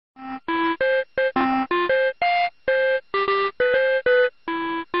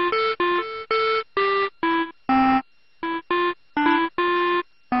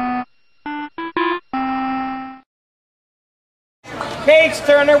Paige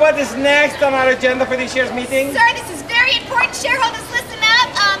Turner, what is next on our agenda for this year's meeting? Sir, this is very important. Shareholders, listen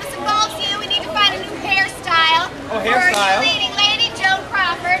up. This involves you. We need to find a new hairstyle. Oh, hairstyle? For your leading lady, Joan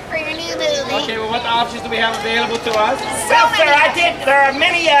Crawford, for your new movie. Okay, well, what options do we have available to us? Well, sir, there are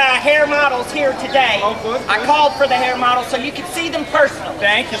many hair models here today. Oh, good. I called for the hair models so you can see them personally.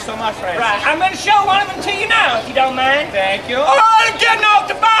 Thank you so much, Francis. Right. I'm going to show one of them to you now, if you don't mind. Thank you. Oh, I'm getting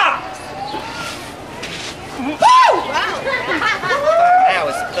off the box! Woo! Wow. That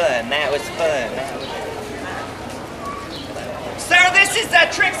was fun. That was fun. Sir, this is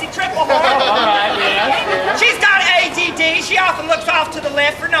Trixie Triplehorn. All right, yes. She's got ADD. She often looks off to the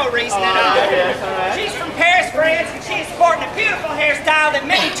left for no reason at all. Yes, all right. She's from Paris, France, and she's sporting a beautiful hairstyle that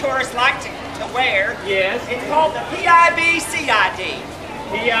many tourists like to wear. Yes. It's called the PIBCID.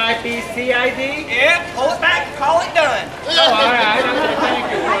 PIBCID? Yep, hold it back and call it done. Oh, all right. Okay, thank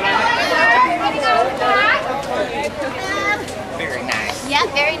you. Very nice. Yeah,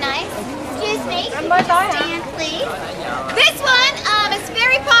 very nice. Excuse me. Stand, please. This one is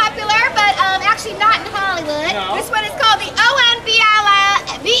very popular, but actually not in Hollywood. No. This one is called the ONBLIH.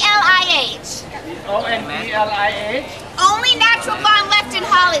 ONBLIH? Only natural blonde left in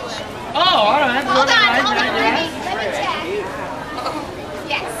Hollywood. Oh, all right. Hold on, Right, hold on. right, Let right. me check.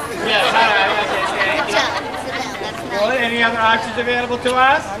 Yes. Yes, all right. Okay, Good thank you. job. Sit down. That's Well, nice. any other options available to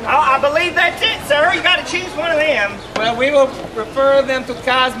us? I believe that's it, sir. You got to choose one of them. Well, we will refer them to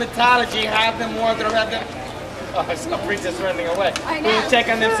cosmetology, have them work around them. Oh, it's not Princess running away. I know. We'll check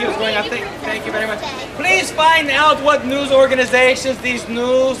on them, see what's going on. Thank you very much. Please find out what news organizations these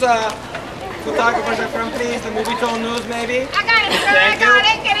news photographers are from, please. The Movie Toll News, maybe? I got it, sir. Thank I got you.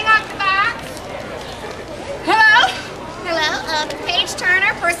 it. Getting off the box. Hello? Hello. Paige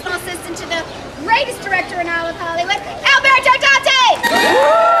Turner, personal assistant to the greatest director in all of Hollywood, Alberto Dante.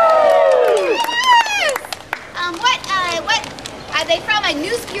 Yes! What? Are they from a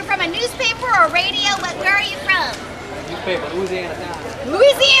You're from a newspaper or radio? Where are you from? Newspaper, Louisiana Times.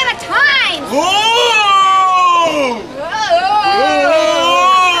 Louisiana Times. Whoa!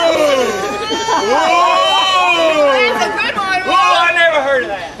 That's a good one. Oh, I never heard of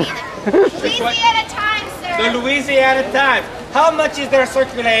that. Louisiana Times, sir. The Louisiana Times. How much is their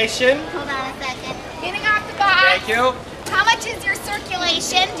circulation? Hold on a second. Getting off the box. Thank you. How much is your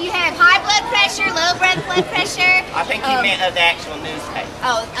circulation? Do you have high blood pressure, low blood pressure? I think he meant of the actual newspaper.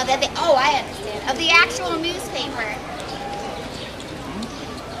 I understand. Of the actual newspaper.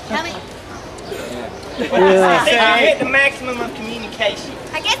 How many? I think you hit the maximum of communication.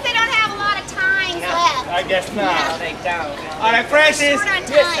 I guess they don't have a lot of time left. I guess not. No, they don't. All right, Francis. Short on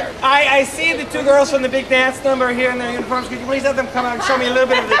Yes, time. sir. I see the two girls from the big dance number here in their uniforms. Could you please have them come out and show me a little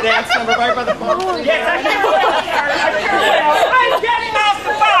bit of the dance number right by the phone? Yes, I sure will, sir. I sure will. I'm getting off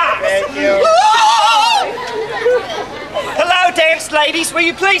the box. Thank you. Hello, dance ladies. Will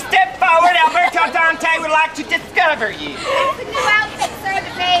you please step forward? Alberto Dante would like to discover you. That's the new outfit, sir,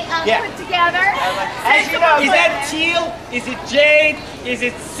 that they put together. As you know, Is that teal? Is it jade? Is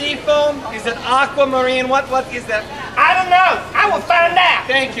it seafoam? Is it aquamarine? What is that? I don't know. I will find out.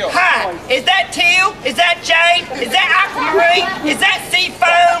 Thank you. Hi. Is that teal? Is that jade? Is that aquamarine? Is that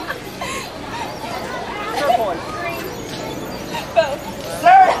seafoam?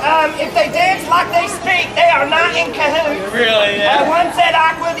 Sir, if they dance like they speak, they are not in cahoots. Really? Yeah. One said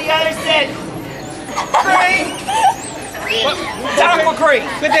aqua, the other said green. It's aqua green.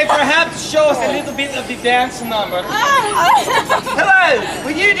 Could they perhaps show us a little bit of the dance number? Hello,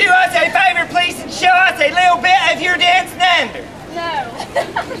 will you do us a favor, please, and show us a little bit of your dance number? No.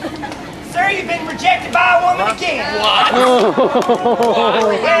 Sir, you've been rejected by a woman again. What?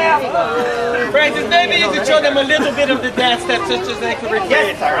 Yeah. Francis, maybe you could show them a little bit of the dance steps such as they could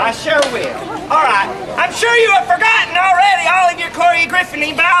recreate. Yes, sir, I sure will. All right, I'm sure you have forgotten already all of your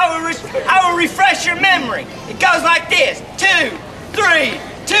choreography, but I will refresh your memory. It goes like this: 2, 3,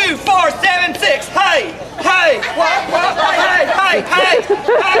 2, 4, 7, 6. Hey, hey, what, hey, hey, hey, hey,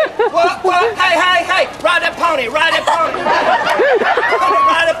 what, hey, hey, hey. Ride that pony, ride that pony,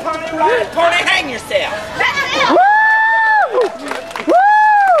 ride that pony, ride that pony, hang yourself.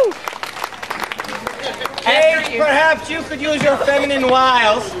 Hey, perhaps you could use your feminine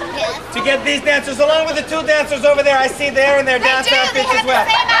wiles to get these dancers, along with the two dancers over there I see there in their dance do, outfits they as have well. the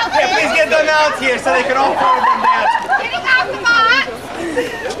same outfit. Yeah, please get them out here so they can all follow them dance. Getting off the box.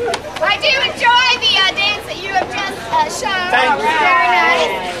 I do enjoy the dance that you have just shown. Thank you. Very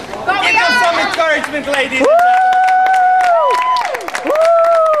nice. But Give them some encouragement, ladies.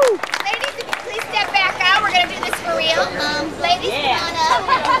 Ladies, if you please step back out, we're going to do this for real. Ladies, come on up.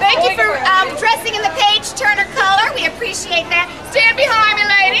 Thank you for dressing in the Paige Turner color. We appreciate that. Stand behind me,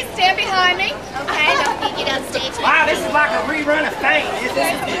 ladies. Stand behind me. Okay, don't get on stage. Wow, this is like a real we run a feint, isn't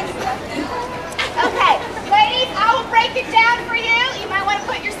it? Okay, ladies, I will break it down for you. You might want to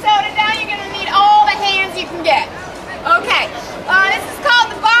put your soda down. You're going to need all the hands you can get. Okay, this is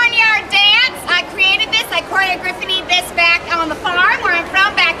called the Barnyard Dance. I created this. I choreographed this back on the farm where I'm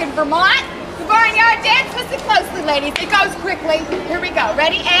from, back in Vermont. The Barnyard Dance. Listen closely, ladies. It goes quickly. Here we go.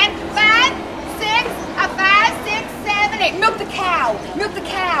 Ready? And 5, 6, 7, 8. Milk the cow. Milk the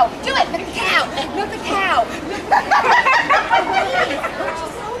cow. Do it. Milk the cow. Milk the cow. Milk the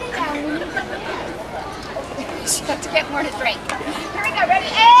to get more to drink. Here we go, ready?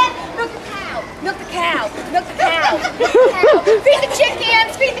 And milk the cow, milk the cow, milk the cow, milk the cow. Feed the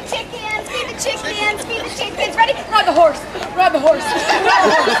chickens, feed the chickens, feed the chickens, feed the chickens. Ready? Ride the horse, ride the horse, ride the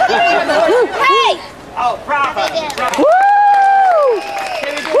horse, ride the horse. Hey! Oh, bravo! Can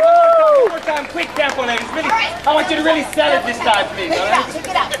we do one more time? Quick tempo, ladies. Really, I want you to really sell it this time, please. Pick it up, pick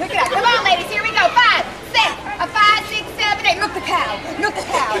it up, pick it up. Come on, ladies, here we go. 5, 6, 7, 8. Milk the cow, milk the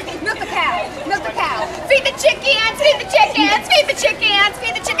cow, milk the cow, milk the cow. Feed the chickens, feed the chickens, feed the chickens,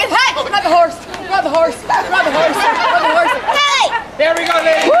 feed the chickens. Hey! Ride the horse, ride the horse, ride the horse, ride the horse. Hey! There we go,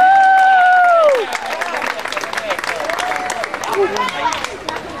 ladies.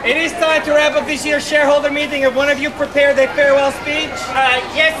 It is time to wrap up this year's shareholder meeting. Have one of you prepared a farewell speech?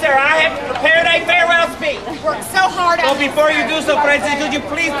 Yes, sir. I have prepared a farewell speech. Worked so hard on Well, before you do so, Francis, could you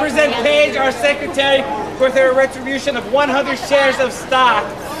please present Paige, our secretary, with her retribution of 100 shares of stock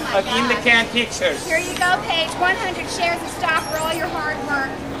of In the Can Pictures. Here you go, Paige. 100 shares of stock for all your hard work.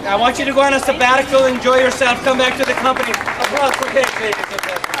 I want you to go on a sabbatical, enjoy yourself, come back to the company. Applause for Paige, ladies and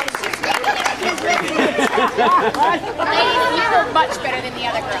gentlemen. Ladies, you were much better than the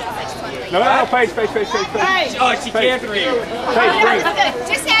other girls. I just want to let you know. No, Paige. Oh, she can't read.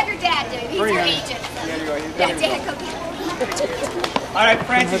 Just have your dad do it. He's your agent. Yeah, Dad, go get it. All right,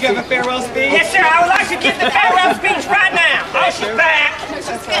 Francis, you have a farewell speech? Yes, sir. I would like to give the farewell speech right now. Oh, she's back.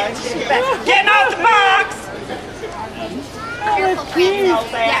 She's back. Getting off the box. Careful, Francis.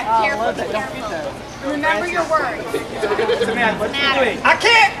 Yeah, careful, careful. Remember your words. What's the matter? What's he doing? I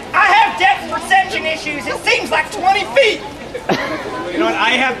can't. I have depth perception issues. It seems like 20 feet. You know what?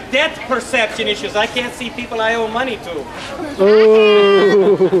 I have depth perception issues. I can't see people I owe money to.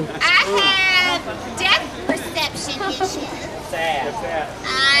 I have depth perception issues. Sad.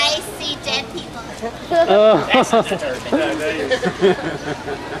 I see dead people. That's disturbing.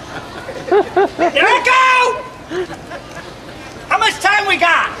 Here I go. How much time we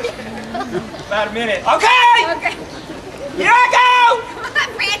got? About a minute. Okay. Okay. Here I go. Come on,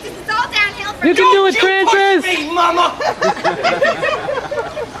 Francis. It's all downhill from You can do it, You Francis! push me, mama.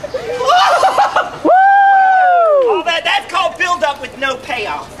 All that's called build up with no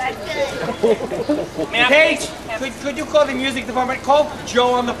payoff. That's good. Paige, could you call the music department? Call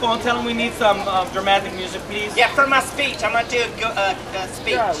Joe on the phone. Tell him we need some dramatic music, please. Yeah, for my speech, I'm gonna do a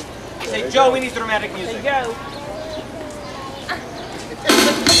speech. Say, Joe, we need dramatic music.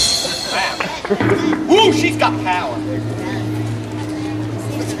 Wow. Woo, she's got power. Look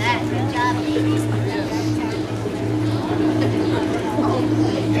at that. Good job, ladies.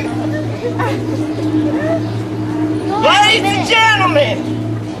 Ladies and gentlemen,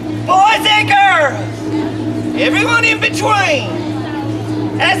 boys and girls, everyone in between,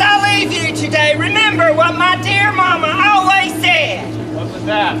 as I leave you today, remember what my dear mama always said. What was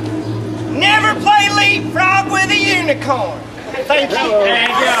that? Never play leapfrog with a unicorn. Thank you. Thank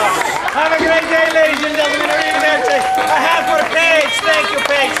you. Have a great day, ladies and gentlemen. A hand for Paige. Thank you,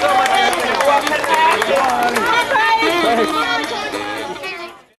 Paige, so much. Bye, Paige.